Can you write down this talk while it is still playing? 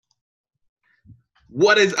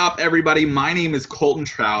What is up, everybody? My name is Colton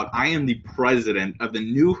Trout. I am the president of the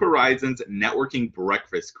New Horizons Networking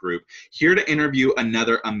Breakfast Group, here to interview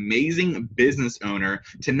another amazing business owner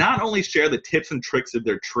to not only share the tips and tricks of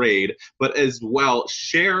their trade, but as well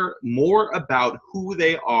share more about who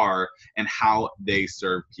they are and how they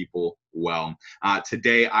serve people well.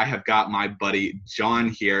 Today, I have got my buddy John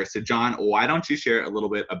here. So, John, why don't you share a little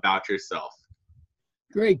bit about yourself?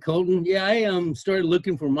 Great, Colton. Yeah, I started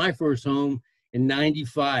looking for my first home in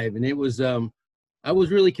 '95, and it was I was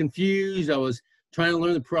really confused. I was trying to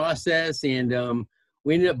learn the process, and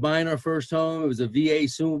we ended up buying our first home. It was a VA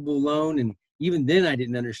assumable loan, and even then I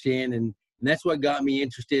didn't understand, and that's what got me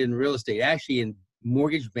interested in real estate, actually in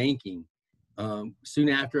mortgage banking. Soon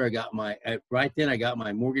after I got right then I got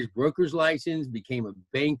my mortgage broker's license, became a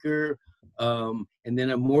banker, and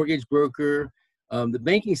then a mortgage broker. The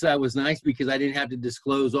banking side was nice because I didn't have to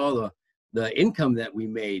disclose all the income that we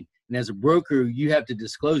made. And as a broker, you have to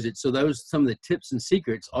disclose it. So those some of the tips and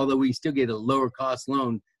secrets, although we still get a lower cost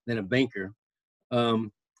loan than a banker. And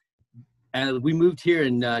we moved here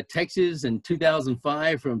in Texas in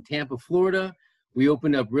 2005 from Tampa, Florida. We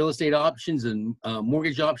opened up real estate options and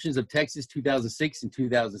mortgage options of Texas 2006 and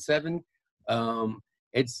 2007.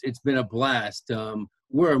 It's been a blast.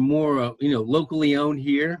 We're more locally owned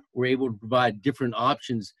here. We're able to provide different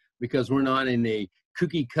options because we're not in a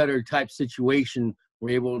cookie cutter type situation.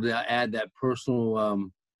 We're able to add that personal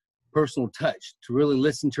touch to really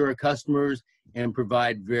listen to our customers and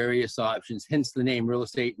provide various options, hence the name Real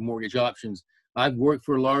Estate and Mortgage Options. I've worked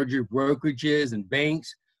for larger brokerages and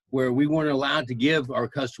banks where we weren't allowed to give our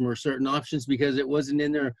customers certain options because it wasn't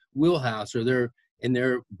in their wheelhouse or in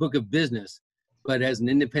their book of business. But as an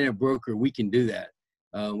independent broker, we can do that.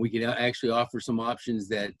 We can actually offer some options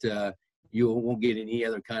that you won't get any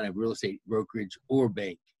other kind of real estate brokerage or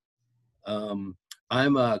bank.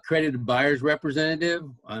 I'm a accredited buyer's representative.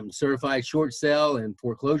 I'm certified short sale and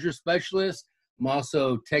foreclosure specialist. I'm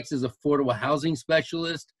also Texas Affordable Housing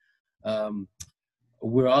Specialist.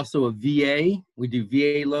 We're also a VA. We do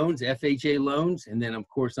VA loans, FHA loans, and then of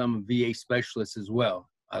course I'm a VA specialist as well.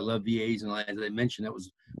 I love VAs, and as I mentioned, that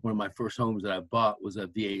was one of my first homes that I bought was a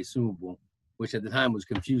VA assumable, which at the time was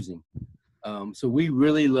confusing. So we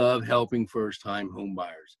really love helping first-time home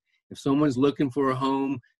buyers. If someone's looking for a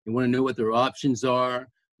home, they want to know what their options are,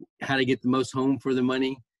 how to get the most home for the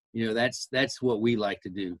money, that's what we like to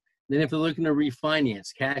do. Then if they're looking to refinance,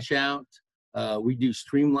 cash out, we do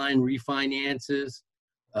streamlined refinances.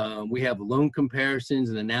 We have loan comparisons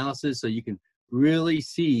and analysis so you can really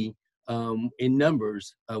see in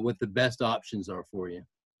numbers what the best options are for you.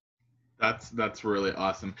 That's really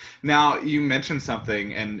awesome. Now, you mentioned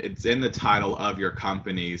something, and it's in the title of your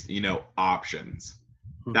company's, options.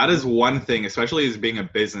 That is one thing, especially as being a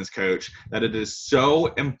business coach, that it is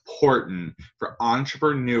so important for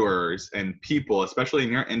entrepreneurs and people, especially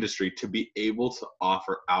in your industry, to be able to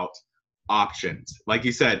offer out options. Like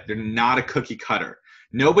you said, they're not a cookie cutter.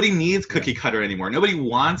 Nobody needs cookie cutter anymore. Nobody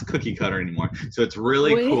wants cookie cutter anymore. So it's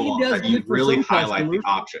really cool that you really highlight the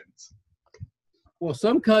options. Well,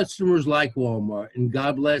 some customers like Walmart, and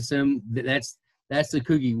God bless them. That's the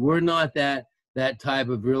cookie. We're not that type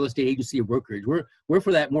of real estate agency or brokerage. We're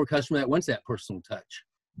for that more customer that wants that personal touch.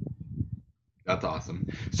 That's awesome.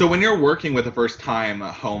 So when you're working with a first-time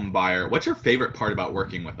home buyer, what's your favorite part about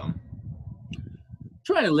working with them?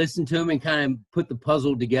 Try to listen to them and kind of put the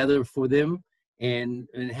puzzle together for them, and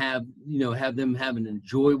have them have an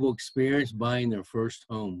enjoyable experience buying their first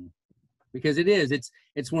home. Because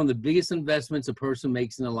it's one of the biggest investments a person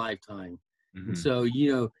makes in a lifetime. Mm-hmm. And so,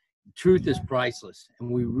 truth is priceless. And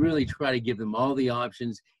we really try to give them all the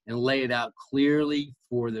options and lay it out clearly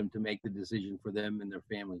for them to make the decision for them and their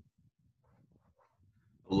family.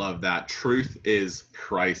 Love that. Truth is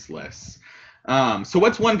priceless. So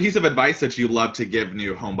what's one piece of advice that you love to give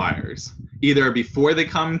new home buyers, either before they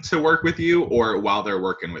come to work with you or while they're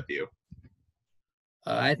working with you?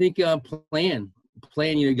 I think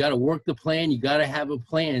plan, you got to work the plan. You got to have a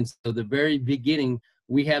plan. So the very beginning,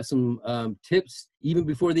 we have some tips even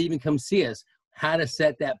before they even come see us, how to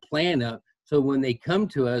set that plan up. So when they come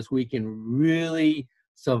to us, we can really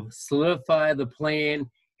solidify the plan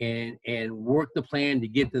and work the plan to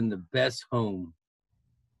get them the best home.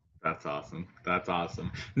 That's awesome. That's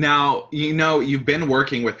awesome. Now, you've been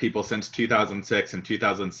working with people since 2006 and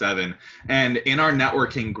 2007. And in our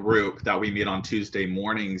networking group that we meet on Tuesday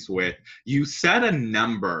mornings with, you said a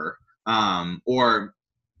number, or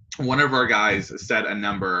one of our guys said a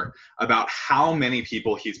number about how many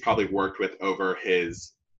people he's probably worked with over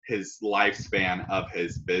his lifespan of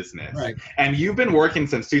his business. Right. And you've been working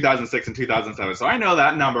since 2006 and 2007. So I know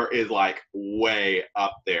that number is like way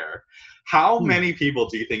up there. How many people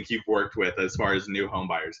do you think you've worked with as far as new home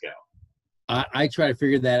buyers go? I try to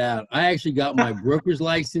figure that out. I actually got my broker's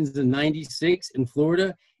license in '96 in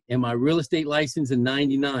Florida and my real estate license in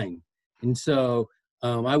 '99. And so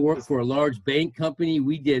I worked for a large bank company.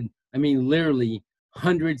 We did, I mean, literally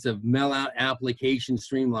hundreds of mail out application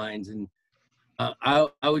streamlines. And I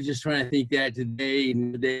was just trying to think that today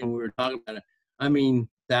and the day when we were talking about it. I mean,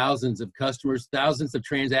 thousands of customers, thousands of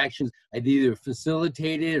transactions I've either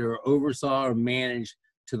facilitated or oversaw or managed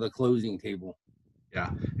to the closing table.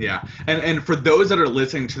 Yeah, yeah. And for those that are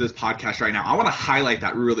listening to this podcast right now, I want to highlight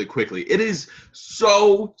that really quickly. It is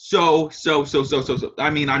so, I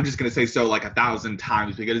mean, I'm just going to say so like 1,000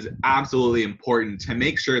 times because it's absolutely important to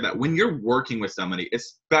make sure that when you're working with somebody,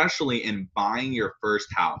 especially in buying your first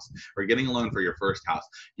house or getting a loan for your first house,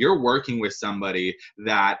 you're working with somebody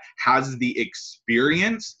that has the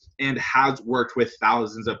experience and has worked with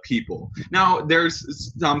thousands of people. Now,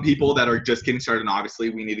 there's some people that are just getting started, and obviously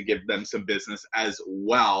we need to give them some business as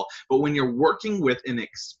well. But when you're working with an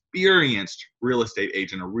experienced real estate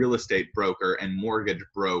agent, a real estate broker, and mortgage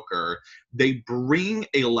broker, they bring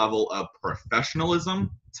a level of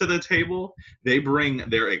professionalism to the table. They bring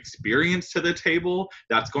their experience to the table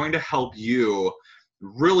that's going to help you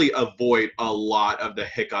really avoid a lot of the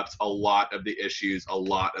hiccups, a lot of the issues, a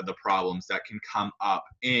lot of the problems that can come up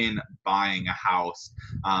in buying a house,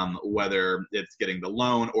 whether it's getting the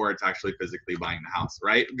loan or it's actually physically buying the house,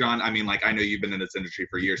 right, John? I mean, like, I know you've been in this industry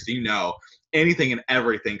for years, so you know anything and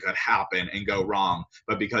everything could happen and go wrong,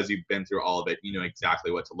 but because you've been through all of it, you know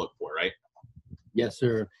exactly what to look for, right? Yes,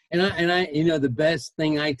 sir. And I, you know, the best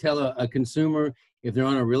thing I tell a consumer if they're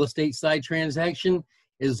on a real estate side transaction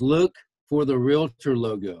is look for the realtor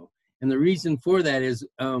logo. And the reason for that is,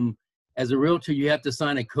 as a realtor, you have to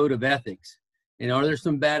sign a code of ethics. And are there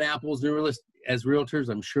some bad apples in as realtors?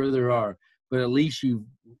 I'm sure there are, but at least you've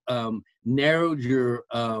narrowed your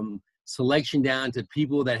selection down to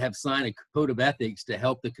people that have signed a code of ethics to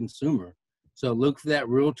help the consumer. So look for that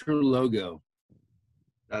realtor logo.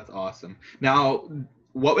 That's awesome. Now,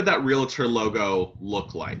 what would that realtor logo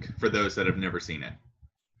look like for those that have never seen it?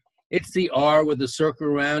 It's the R with the circle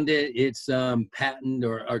around it. It's patent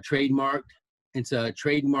or trademarked. It's a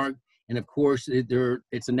trademark. And of course,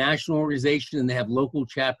 it's a national organization and they have local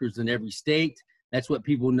chapters in every state. That's what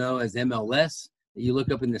people know as MLS that you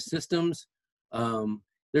look up in the systems.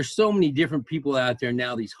 There's so many different people out there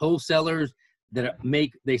now, these wholesalers that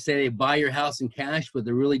they say they buy your house in cash, but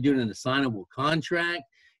they're really doing an assignable contract.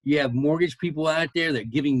 You have mortgage people out there that are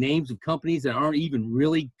giving names of companies that aren't even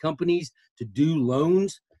really companies to do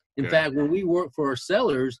loans. In fact, when we work for our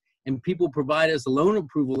sellers and people provide us a loan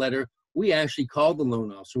approval letter, we actually call the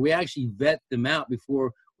loan officer. We actually vet them out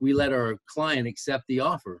before we let our client accept the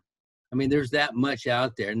offer. I mean, there's that much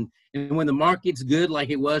out there. And when the market's good, like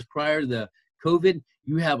it was prior to the COVID,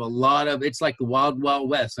 you have a lot of, it's like the wild, wild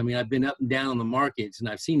west. I mean, I've been up and down on the markets and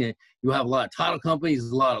I've seen it. You have a lot of title companies,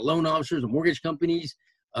 a lot of loan officers and mortgage companies.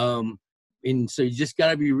 And so you just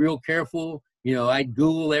got to be real careful. You know, I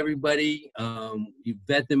Google everybody. You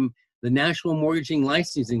vet them. The National Mortgaging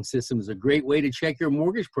Licensing System is a great way to check your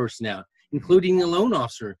mortgage person out, including the loan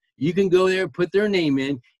officer. You can go there, put their name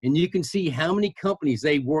in, and you can see how many companies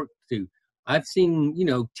they work to. I've seen,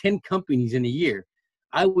 10 companies in a year.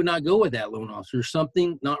 I would not go with that loan officer. There's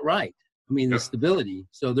something not right. I mean, the stability.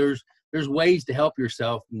 So there's ways to help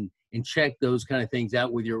yourself and check those kind of things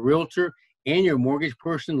out with your realtor and your mortgage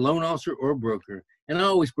person, loan officer, or broker. And I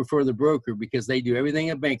always prefer the broker because they do everything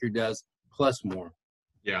a banker does, plus more.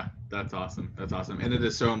 Yeah, that's awesome. That's awesome. And it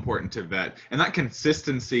is so important to vet. And that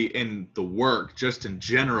consistency in the work, just in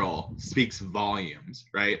general, speaks volumes,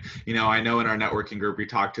 right? I know in our networking group, we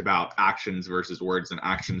talked about actions versus words, and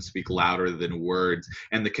actions speak louder than words.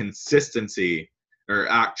 And the consistency or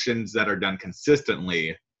actions that are done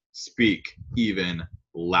consistently speak even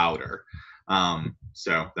louder.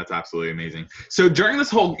 So that's absolutely amazing. So during this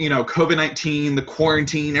whole, COVID-19, the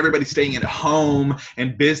quarantine, everybody staying at home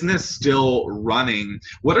and business still running,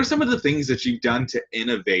 what are some of the things that you've done to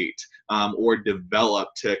innovate or develop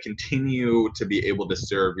to continue to be able to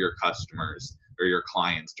serve your customers or your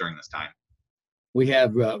clients during this time? We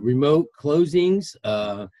have remote closings.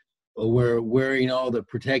 We're wearing all the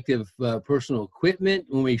protective personal equipment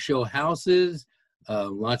when we show houses,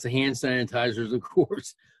 lots of hand sanitizers, of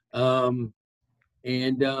course.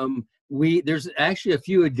 There's actually a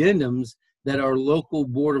few addendums that our local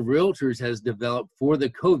board of realtors has developed for the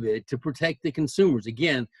COVID to protect the consumers.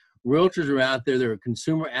 Again, realtors are out there. They're a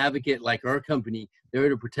consumer advocate like our company. They're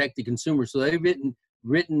to protect the consumer. So they've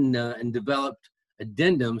written and developed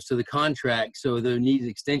addendums to the contract. So there needs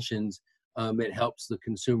extensions. It helps the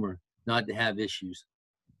consumer not to have issues.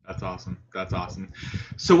 That's awesome. That's awesome.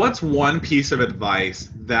 So what's one piece of advice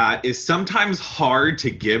that is sometimes hard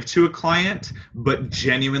to give to a client, but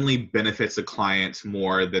genuinely benefits a client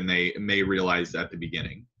more than they may realize at the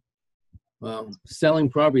beginning? Well, selling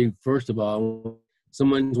property, first of all,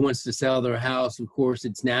 someone wants to sell their house, of course,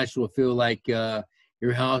 it's natural to feel like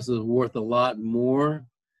your house is worth a lot more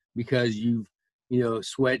because you've,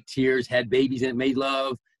 sweat, tears, had babies and made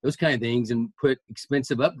love, those kind of things, and put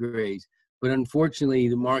expensive upgrades. But unfortunately,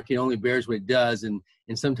 the market only bears what it does. And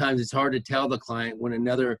sometimes it's hard to tell the client when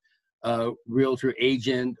another realtor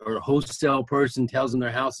agent or wholesale person tells them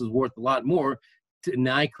their house is worth a lot more. And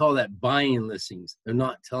I call that buying listings. They're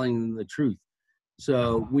not telling them the truth.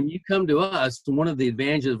 So when you come to us, one of the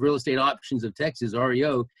advantages of Real Estate Options of Texas,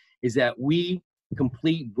 REO, is that we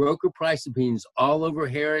complete broker price opinions all over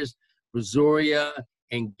Harris, Brazoria,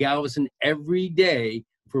 and Galveston every day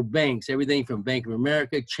for banks, everything from Bank of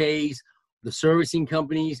America, Chase, the servicing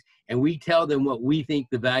companies, and we tell them what we think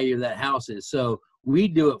the value of that house is. So we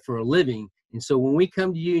do it for a living. And so when we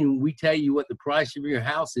come to you and we tell you what the price of your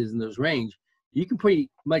house is in those range, you can pretty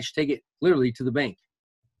much take it literally to the bank.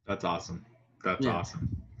 That's awesome. That's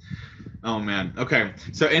awesome. Oh man. Okay.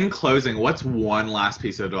 So in closing, what's one last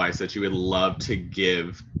piece of advice that you would love to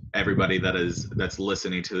give everybody that's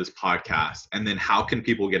listening to this podcast? And then how can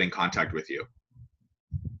people get in contact with you?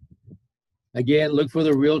 Again, look for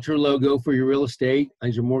the realtor logo for your real estate.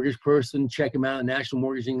 As your mortgage person, check them out, National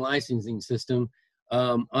Mortgaging Licensing System.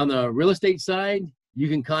 On the real estate side, you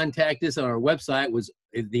can contact us on our website, was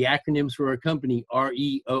the acronyms for our company,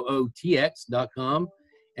 REOOTX.com.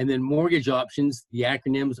 And then mortgage options, the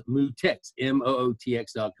acronyms MOOTX,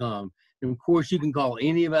 MOOTX.com. And of course, you can call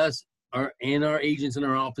any of us and our agents in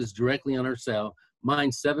our office directly on our cell.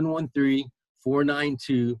 Mine's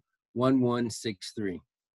 713-492-1163.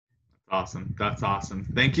 Awesome. That's awesome.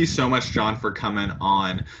 Thank you so much, John, for coming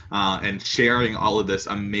on and sharing all of this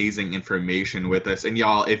amazing information with us. And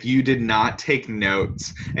y'all, if you did not take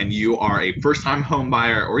notes and you are a first-time home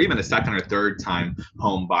buyer or even a second or third-time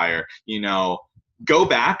home buyer, go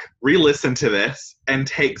back, re-listen to this, and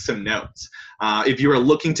take some notes. If you are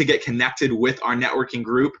looking to get connected with our networking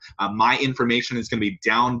group, my information is going to be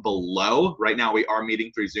down below. Right now we are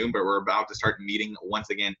meeting through Zoom, but we're about to start meeting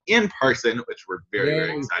once again in person, which we're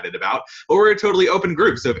very excited about. But we're a totally open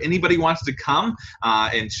group. So if anybody wants to come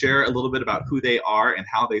and share a little bit about who they are and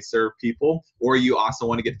how they serve people, or you also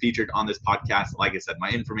want to get featured on this podcast, like I said,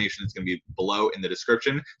 my information is going to be below in the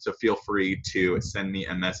description. So feel free to send me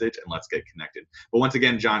a message and let's get connected. But once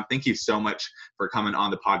again, John, thank you so much for coming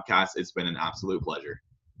on the podcast. It's been an absolute pleasure.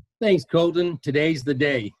 Thanks, Colton. Today's the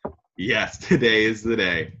day. Yes, today is the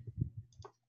day.